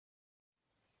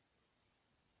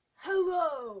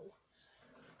Hello,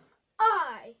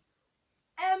 I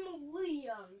am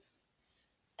Liam,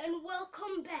 and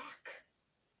welcome back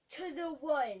to the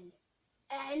one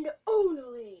and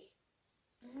only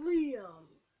Liam.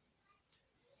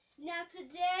 Now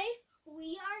today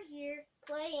we are here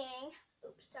playing,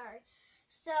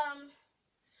 some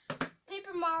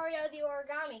Paper Mario the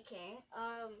Origami King.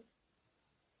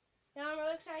 Now I'm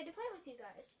really excited to play with you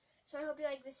guys, so I hope you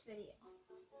like this video.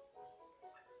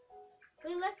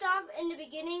 We left off in the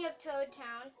beginning of Toad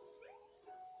Town.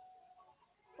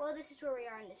 Well, this is where we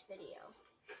are in this video.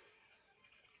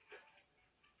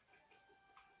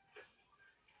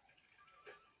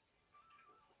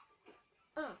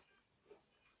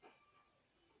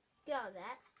 Get all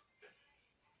that.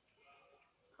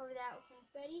 Cover that with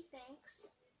confetti, thanks.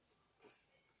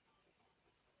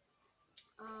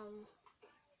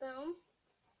 Boom.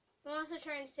 I'm also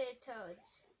trying to save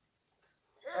toads.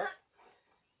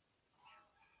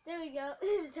 There we go.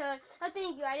 This is a toad. Oh,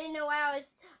 thank you. I didn't know why I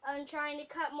was trying to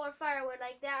cut more firewood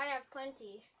like that. I have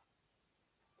plenty.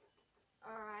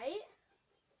 Alright.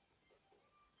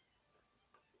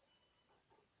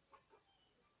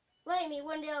 Light me.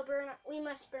 One day I'll burn. We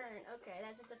must burn. Okay,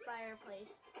 that's at the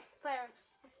fireplace.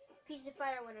 Piece of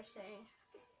firewood are saying.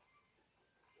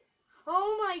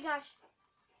 Oh my gosh.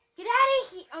 Get out of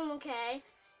here. Okay.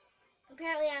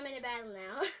 Apparently I'm in a battle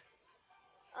now.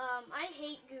 I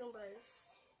hate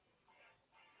Goombas.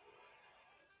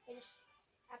 I just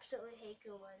absolutely hate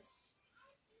Goombas.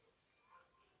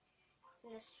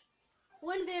 In this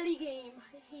one very game,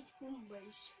 I hate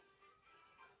Goombas.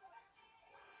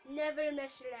 Never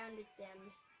mess around with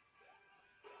them.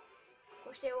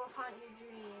 Or they will haunt your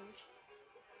dreams.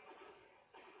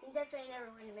 And that's why I never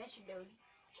want to mess with those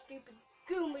stupid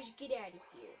Goombas. Get out of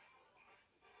here.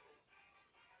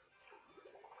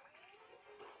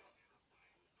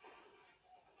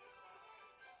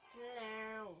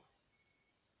 No.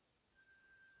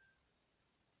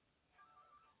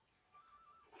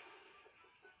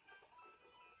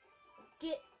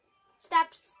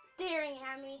 Stop staring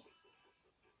at me,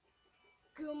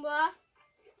 Goomba.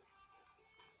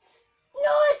 No,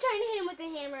 I was trying to hit him with a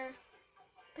hammer.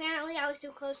 Apparently, I was too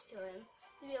close to him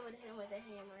to be able to hit him with a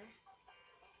hammer.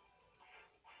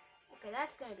 Okay,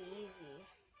 that's going to be easy.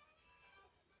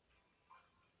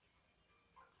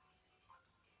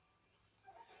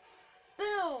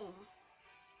 Boom!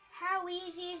 How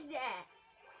easy is that?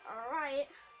 Alright.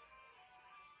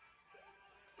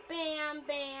 Bam,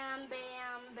 bam,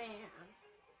 bam, bam.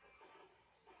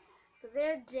 So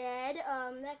they're dead.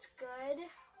 That's good.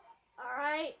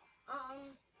 Alright.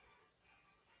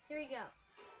 Here we go.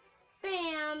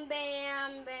 Bam,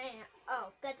 bam, bam.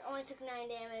 Oh, that only took 9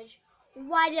 damage.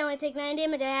 Why did it only take 9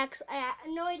 damage? I have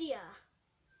no idea.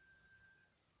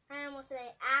 I almost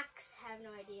said have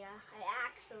no idea. I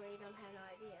actually don't have no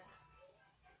idea.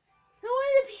 No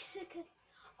one of the pieces could.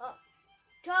 Oh,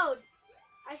 Toad.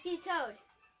 I see Toad.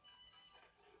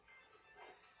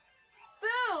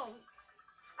 Boom!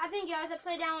 I think I was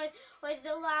upside down with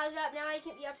the log up. Now I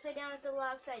can be upside down with the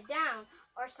log side down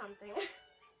or something.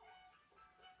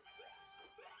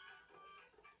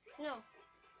 No.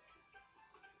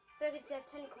 But if it's that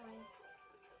 10 coin.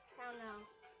 I don't know.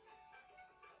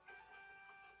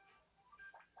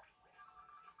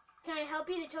 Can I help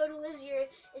you? The Toad who lives here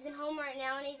isn't home right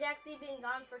now, and he's actually been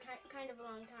gone for kind of a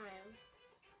long time.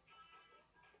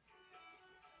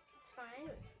 It's fine.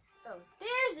 Oh,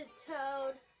 there's the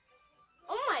Toad.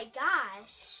 Oh my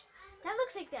gosh. That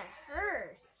looks like that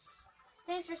hurts.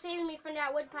 Thanks for saving me from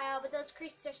that wood pile, but those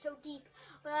creases are so deep.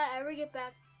 Will I ever get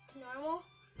back to normal?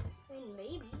 I mean,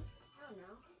 maybe. I don't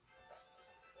know.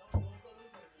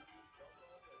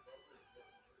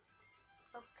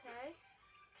 Okay.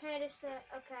 Can I just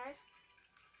okay.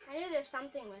 I knew there's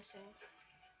something missing.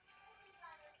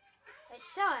 I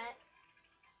saw it.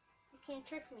 You can't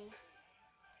trick me.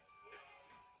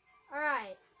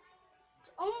 Alright.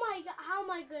 So, oh my god, how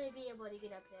am I going to be able to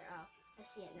get up there? Oh, I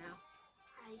see it now.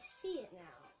 I see it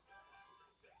now.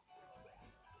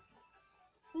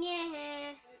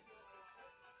 Yeah.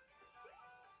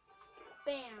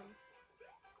 Bam.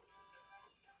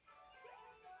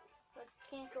 But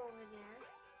can't go over there.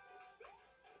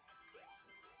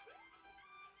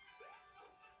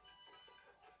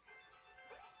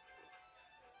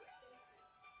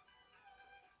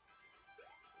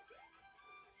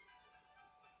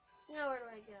 Now where do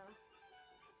I go?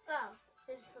 Oh,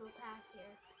 there's this little path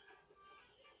here.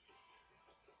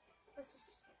 What's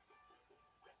this?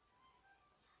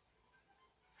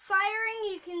 Firing,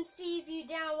 you can see view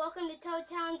down. Welcome to Toad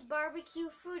Town's barbecue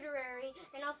foodary,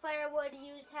 and all firewood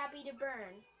used happy to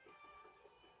burn.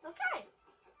 Okay.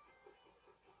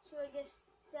 So I guess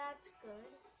That's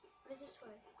good. What is this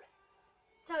way?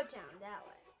 Toad Town, that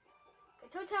way.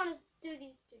 Okay, Toad Town is do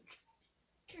these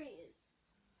trees.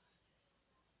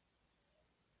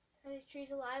 Are these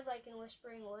trees alive like in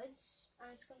Whispering Woods?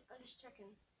 I'm just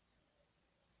checking.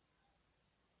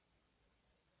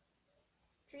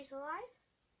 Trees alive?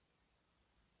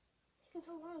 Taking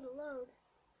so long to load.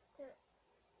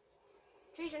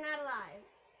 Trees are not alive.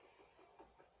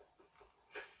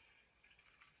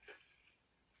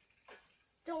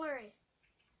 Don't worry.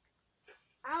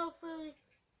 I'll fill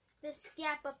this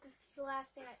gap up if it's the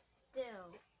last thing I do.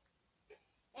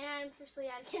 And I'm officially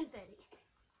out of confetti.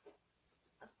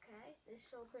 Okay,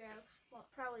 this will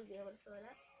probably be able to fill it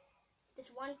up.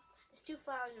 These 2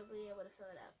 flowers will be able to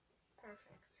fill it up.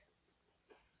 Perfect.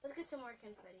 Let's get some more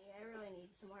confetti. I really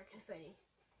need some more confetti.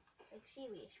 Like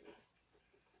seaweed.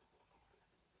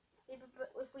 Maybe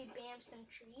if we bam some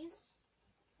trees,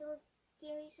 it'll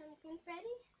give me some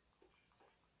confetti.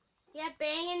 Yeah,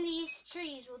 banging these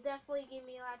trees will definitely give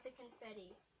me lots of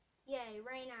confetti. Yay,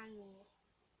 rain on me.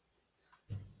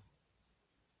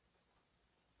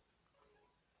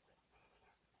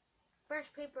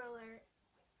 First paper alert.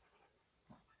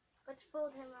 Let's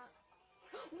fold him up.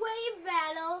 Wave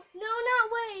battle! No,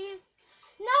 not wave!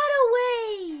 Not a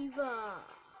wave!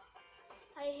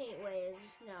 I hate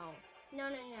waves. No. No,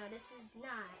 this is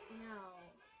not. No.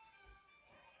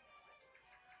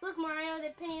 Look, Mario,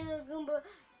 the penny little Goomba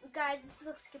guy, this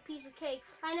looks like a piece of cake.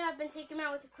 I know I've been taken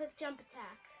out with a quick jump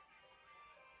attack.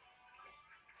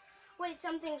 Wait,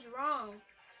 something's wrong.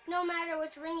 No matter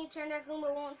which ring you turn, that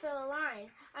Goomba won't fill a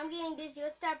line. I'm getting dizzy.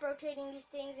 Let's stop rotating these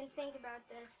things and think about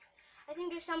this. I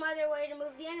think there's some other way to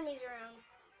move the enemies around.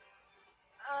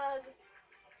 Ugh.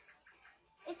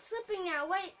 It's slipping now.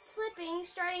 Wait, slipping,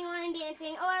 starting line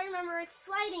dancing. Oh, I remember, it's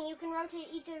sliding. You can rotate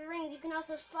each of the rings. You can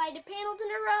also slide the panels in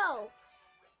a row.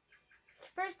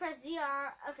 First press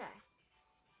ZR. Okay.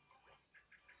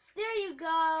 There you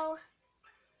go.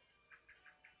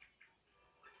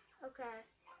 Okay.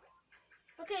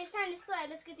 Okay, it's time to slide.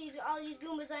 Let's get all these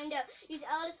Goombas lined up. Use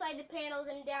L to slide the panels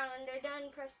and down. When they're done,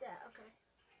 press that. Okay.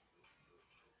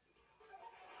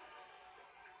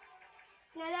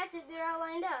 Now that's it. They're all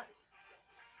lined up.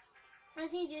 I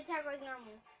just need you to attack like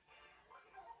normal.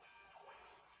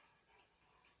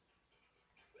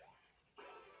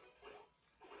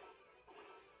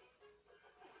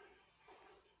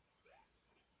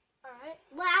 Alright.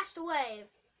 Last wave.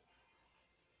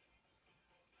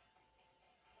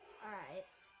 Alright.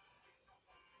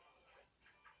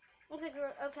 Looks like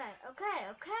we're... Okay.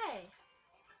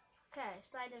 Okay,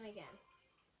 slide them again.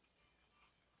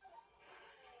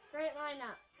 Right line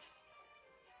up.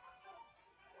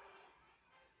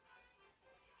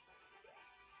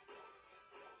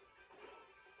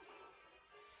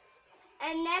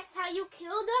 And that's how you kill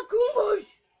the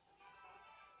Goombas!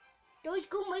 Those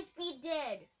Goombas be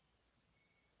dead.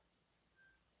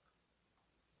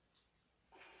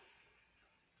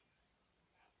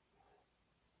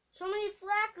 So many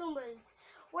flat Goombas.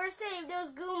 We're saved.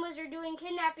 Those Goombas are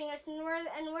kidnapping us, and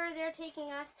where they're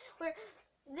taking us,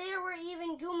 there were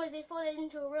even Goombas. They folded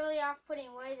into a really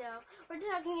off-putting way, though. We're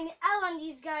talking an L on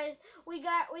these guys. We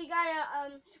got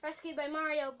rescued by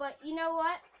Mario, but you know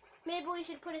what? Maybe we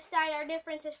should put aside our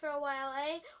differences for a while,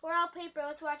 eh? We're all paper.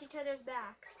 Let's watch each other's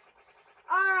backs.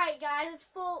 All right, guys. Let's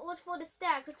fold the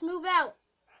stacks. Let's move out.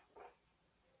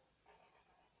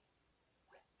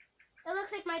 It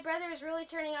looks like my brother is really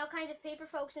turning all kinds of paper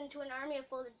folks into an army of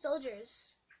folded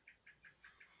soldiers.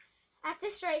 At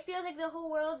this rate, it feels like the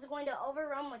whole world is going to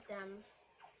overrun with them.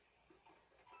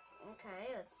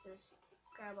 Okay, let's just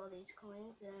grab all these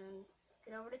coins and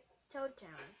get over to Toad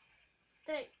Town.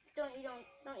 Don't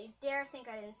you dare think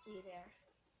I didn't see you there.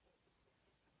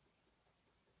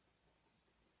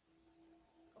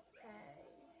 Okay.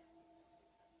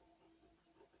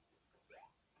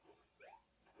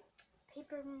 It's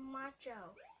Paper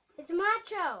Macho. It's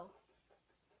Macho!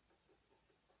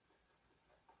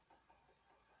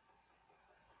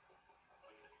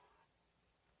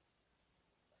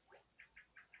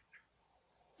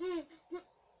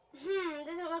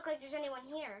 Doesn't look like there's anyone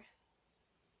here.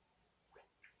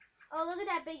 Oh, look at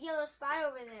that big yellow spot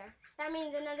over there. That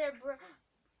means another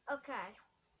okay.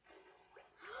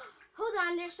 Hold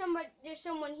on, there's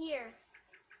someone here.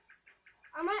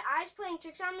 Are my eyes playing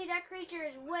tricks on me? That creature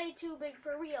is way too big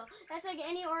for real. That's like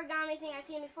any origami thing I've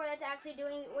seen before. That's actually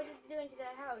what's it doing to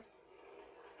that house?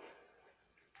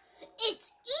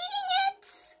 It's eating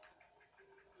it!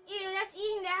 Ew, that's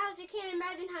eating the house. You can't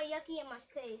imagine how yucky it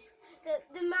must taste.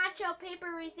 The macho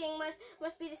papery thing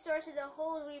must be the source of the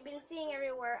holes we've been seeing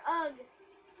everywhere. Ugh.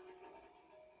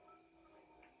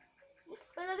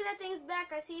 But look at that thing's back.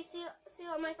 I see a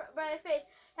seal on my brother's face.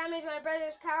 That means my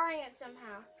brother's powering it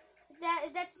somehow.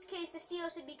 If that's the case, the seal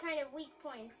should be kind of weak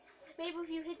point. Maybe if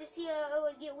you hit the seal, it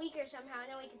would get weaker somehow, and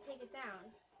then we can take it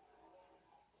down.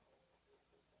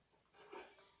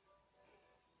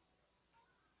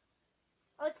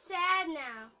 Oh, it's sad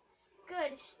now.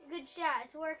 Good shot.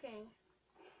 It's working.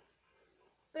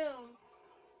 Boom.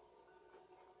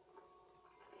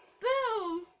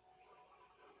 Boom!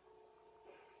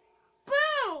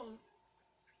 Boom!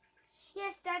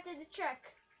 Yes, that did the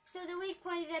trick. So the weak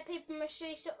point of that paper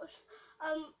mache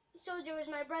soldier was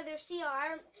my brother's seal.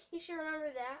 You should remember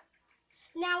that.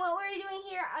 Now what we're doing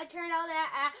here, I turned all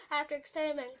that after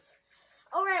experiments.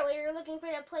 Alright, we were looking for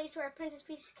that place where Princess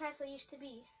Peach's castle used to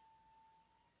be.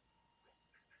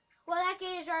 Well, that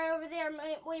gate is right over there.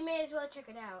 We may as well check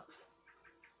it out.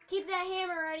 Keep that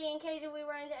hammer ready in case if we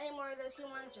run into any more of those sea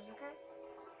monsters, okay?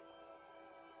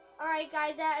 Alright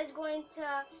guys, that is going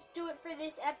to do it for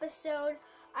this episode.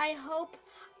 I hope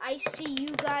I see you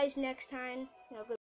guys next time.